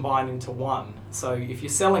things combine into one. So if you're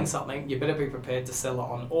selling something, you better be prepared to sell it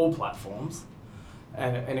on all platforms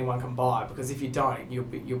and anyone can buy, because if you don't, you'll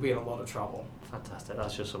be in a lot of trouble. Fantastic.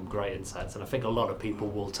 That's just some great insights, and I think a lot of people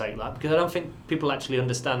will take that, because I don't think people actually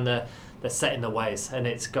understand they're set in their ways, and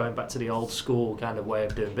it's going back to the old school kind of way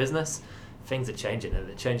of doing business. Things are changing, and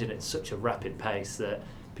they're changing at such a rapid pace that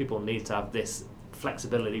people need to have this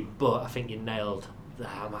flexibility. But I think you nailed the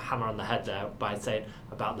hammer on the head there by saying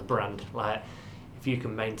about the brand. Like, if you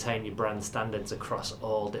can maintain your brand standards across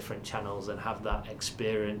all different channels and have that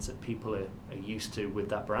experience that people are used to with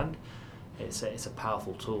that brand, it's a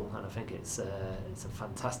powerful tool, and I think it's a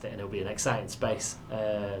fantastic, and it'll be an exciting space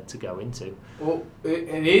to go into. Well,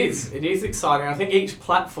 it is exciting. I think each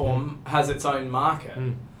platform has its own market,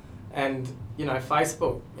 and you know,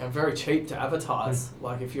 Facebook, you know, very cheap to advertise.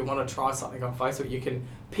 Like, if you want to try something on Facebook, you can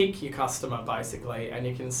pick your customer basically, and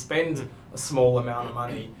you can spend a small amount of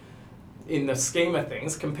money. In the scheme of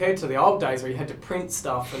things, compared to the old days where you had to print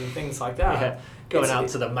stuff and things like that. Yeah. Going out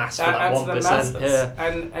to the mass for that 1%.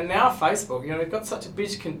 Yeah. And now Facebook, you know, we've got such a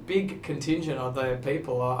big contingent of the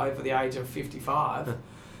people over the age of 55,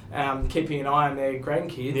 keeping an eye on their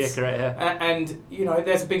grandkids. Yeah, correct. Yeah. And you know,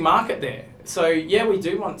 there's a big market there. So yeah, we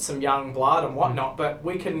do want some young blood and whatnot, but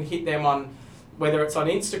we can hit them on, whether it's on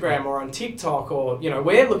Instagram or on TikTok, or, you know,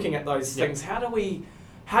 we're looking at those things. How do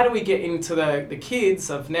we get into the kids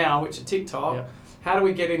of now, which are TikTok? Yeah. How do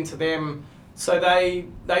we get into them so they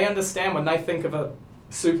understand when they think of a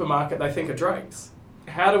supermarket, they think of Drake's?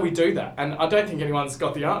 How do we do that? And I don't think anyone's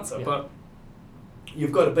got the answer, but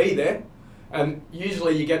you've got to be there. And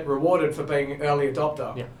usually you get rewarded for being an early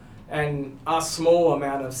adopter. Yeah. And our small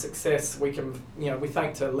amount of success, we can, you know, we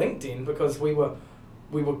thank to LinkedIn, because we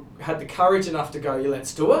had the courage enough to go, yeah,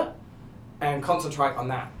 let's do it, and concentrate on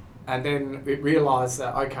that. And then we realised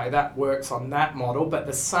that, okay, that works on that model, but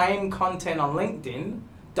the same content on LinkedIn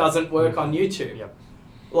doesn't work on YouTube. Yep.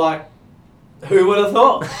 Like, who would have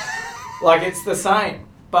thought? Like, it's the same.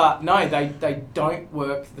 But no, they don't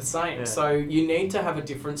work the same. Yeah. So you need to have a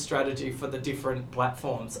different strategy for the different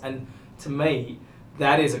platforms. And to me,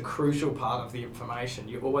 that is a crucial part of the information.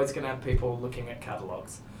 You're always going to have people looking at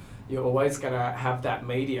catalogues. You're always going to have that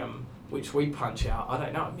medium, which we punch out, I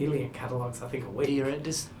don't know, 1 million catalogues, I think, a week.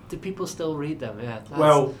 Do people still read them? Yeah.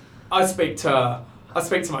 Well, I speak to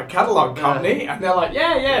my catalogue company, and they're like,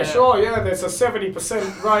 yeah, sure, there's a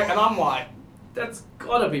 70% rate, and I'm like, that's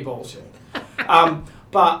gotta be bullshit.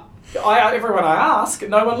 But everyone I ask,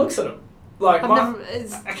 no one looks at them. Like,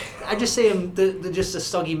 I just see them. They're just a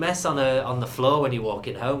soggy mess on the floor when you're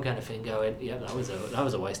walking home, kind of thing. Going, yeah, that was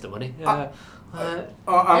a waste of money.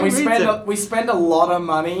 We spend a lot of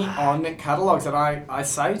money on catalogues, and I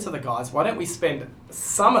say to the guys, why don't we spend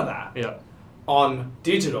some of that on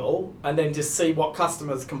digital, and then just see what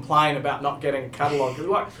customers complain about not getting a catalogue?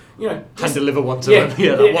 Like, you know, hand deliver one to them.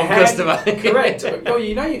 Yeah, one customer. Correct. Well,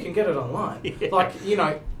 you know, you can get it online. Yeah. Like, you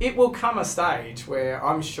know, it will come a stage where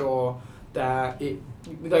I'm sure that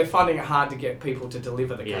they're finding it hard to get people to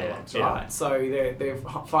deliver the catalogues, right? So they're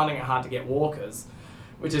finding it hard to get walkers,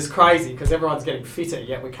 which is crazy because everyone's getting fitter,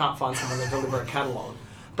 yet we can't find someone to deliver a catalogue.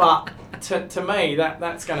 But to me,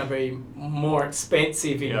 that's going to be more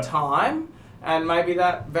expensive in time, and maybe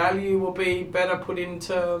that value will be better put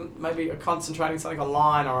into maybe concentrating something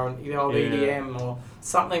online or on the old EDM or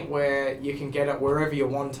something where you can get it wherever you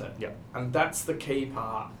want it. Yeah. And that's the key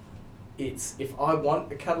part. It's, if I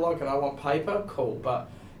want a catalogue and I want paper, cool,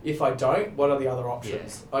 but if I don't, what are the other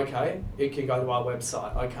options? Yeah. Okay, you can go to our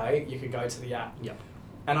website. Okay, you can go to the app. Yeah.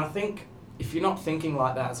 And I think if you're not thinking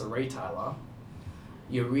like that as a retailer,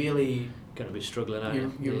 you're really going to be struggling, aren't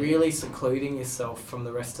you? You're really secluding yourself from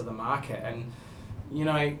the rest of the market. And, you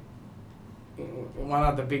know, one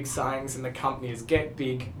of the big sayings in the company is get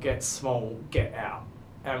big, get small, get out.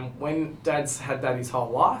 And when Dad's had that his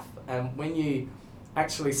whole life, and when you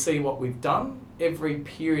actually see what we've done, every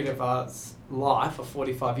period of our life of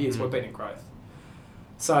 45 years, we've been in growth.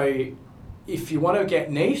 So if you want to get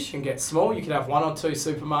niche and get small, you could have 1 or 2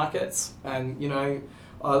 supermarkets, and, you know,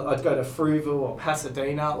 I'd go to Fruiville or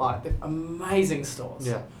Pasadena, like, they're amazing stores.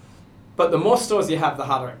 Yeah. But the more stores you have, the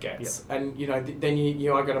harder it gets. Yeah. And, you know, then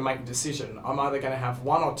you are going to make a decision. I'm either going to have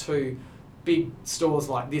 1 or 2 big stores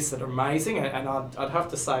like this that are amazing, and I'd have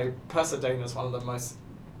to say Pasadena is one of the most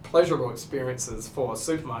pleasurable experiences for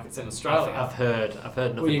supermarkets in Australia. I've heard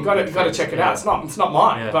nothing. Well, you've got to check it out. It's not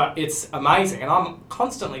mine, but it's amazing, and I'm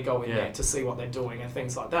constantly going there to see what they're doing and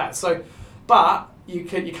things like that. So, but you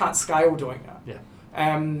can't scale doing that. Yeah.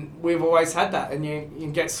 We've always had that, and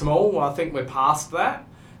you get small. Well, I think we're past that,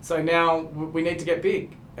 So now we need to get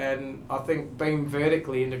big. And I think being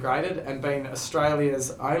vertically integrated and being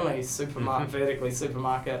Australia's only vertically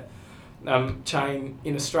supermarket chain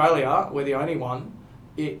in Australia, we're the only one,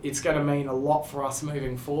 it's going to mean a lot for us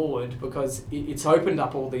moving forward, because it's opened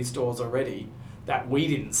up all these doors already that we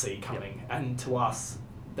didn't see coming. Yep. And to us,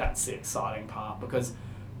 that's the exciting part, because,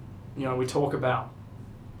 we talk about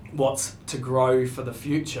what's to grow for the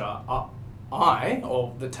future.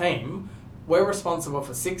 Or the team, we're responsible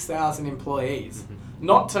for 6,000 employees,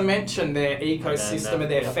 not to mention their ecosystem of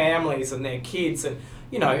their families and their kids, and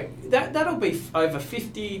that'll be over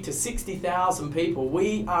 50 to 60,000 people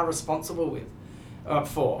we are responsible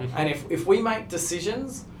for. And if we make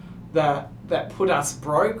decisions that put us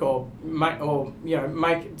broke or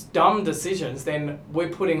make dumb decisions, then we're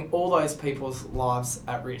putting all those people's lives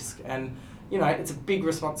at risk. And it's a big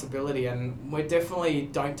responsibility, and we definitely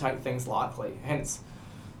don't take things lightly. Hence,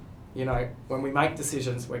 when we make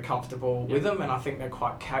decisions, we're comfortable with them, and I think they're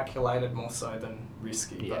quite calculated more so than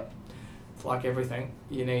risky. Yeah. But it's like everything.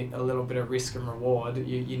 You need a little bit of risk and reward.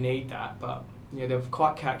 You need that, but they're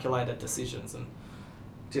quite calculated decisions. And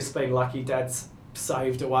just being lucky, Dad's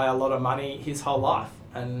saved away a lot of money his whole life,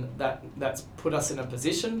 and that's put us in a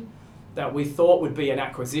position that we thought would be an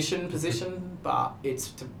acquisition position, but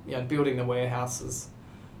it's building the warehouses.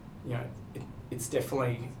 It's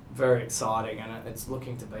definitely very exciting, and it's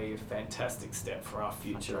looking to be a fantastic step for our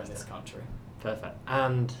future in this country. Perfect.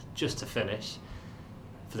 And just to finish,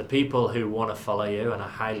 for the people who want to follow you, and I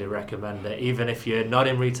highly recommend it, even if you're not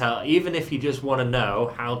in retail, even if you just want to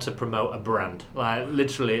know how to promote a brand, like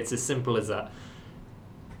literally it's as simple as that.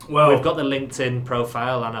 Well, we've got the LinkedIn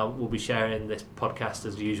profile, and we'll be sharing this podcast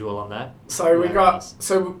as usual on there. So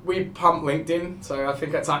we pump LinkedIn. So I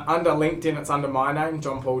think it's under LinkedIn. It's under my name,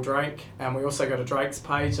 John Paul Drake, and we also got a Drake's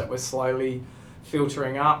page that we're slowly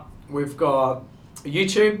filtering up. We've got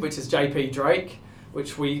YouTube, which is JP Drake,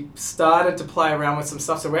 which we started to play around with some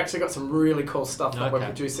stuff. So we actually got some really cool stuff that we're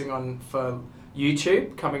producing on for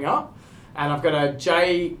YouTube coming up, and I've got a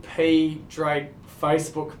JP Drake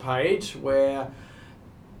Facebook page where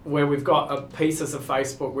we've got pieces of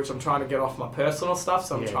Facebook which I'm trying to get off my personal stuff,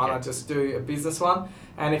 so I'm trying to just do a business one.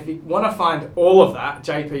 And if you want to find all of that,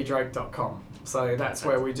 jpdrake.com. So that's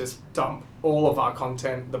where we just dump all of our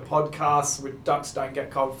content. The podcasts with Ducks Don't Get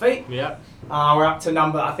Cold Feet. Yeah. We're up to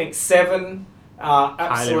number, I think, 7.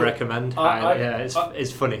 Highly recommend.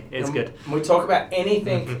 It's funny. It's good. We talk about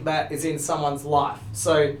anything that is in someone's life.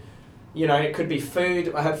 So, it could be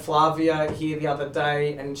food. I had Flavia here the other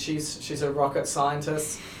day, and she's a rocket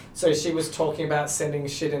scientist. So she was talking about sending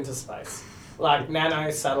shit into space, like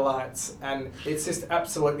nano satellites, and it's just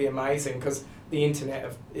absolutely amazing, because the internet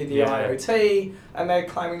of the IoT, and they're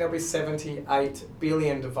claiming there'll be 78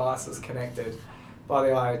 billion devices connected by the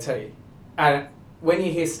IoT. And when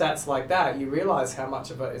you hear stats like that, you realise how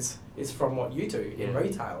much of it is from what you do in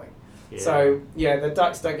retailing. Yeah. So, the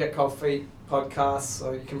Ducks Don't Get Cold Feet podcast,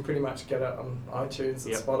 so you can pretty much get it on iTunes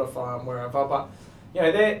and Spotify and wherever. But,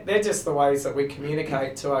 they're just the ways that we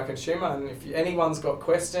communicate to our consumer. And if anyone's got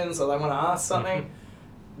questions or they want to ask something,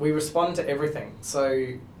 we respond to everything.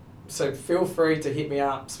 So feel free to hit me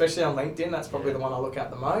up, especially on LinkedIn. That's probably the one I look at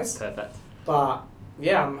the most. Perfect. But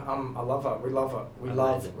I love it. We love it. We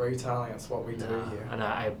love retailing. It's what we do here. And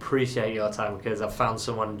I appreciate your time, because I've found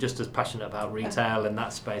someone just as passionate about retail in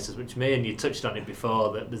that space as which me, and you touched on it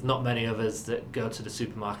before, that there's not many of us that go to the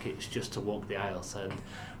supermarkets just to walk the aisles. And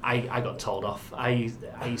I got told off. I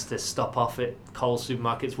used to stop off at Coles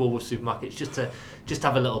supermarkets, Woolworths supermarkets, just to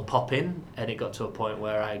have a little pop in, and it got to a point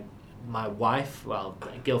where my wife,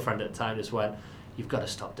 girlfriend at the time, just went, "You've got to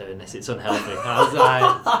stop doing this. It's unhealthy." I was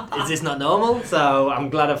like, "Is this not normal?" So I'm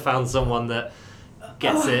glad I found someone that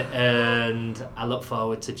gets it, and I look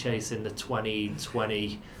forward to chasing the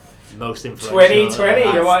 2020 most influential.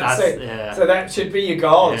 2020, so that should be your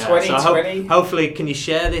goal. 2020. So hopefully, can you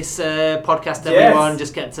share this podcast, everyone?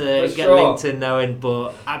 Just get LinkedIn knowing.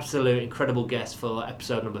 But absolute incredible guest for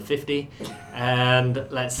episode number 50, and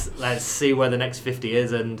let's see where the next 50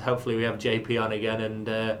 is, and hopefully we have JP on again,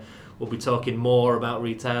 and we'll be talking more about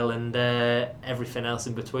retail and everything else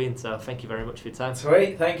in between. So thank you very much for your time.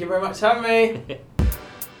 Sweet. Thank you very much for having me.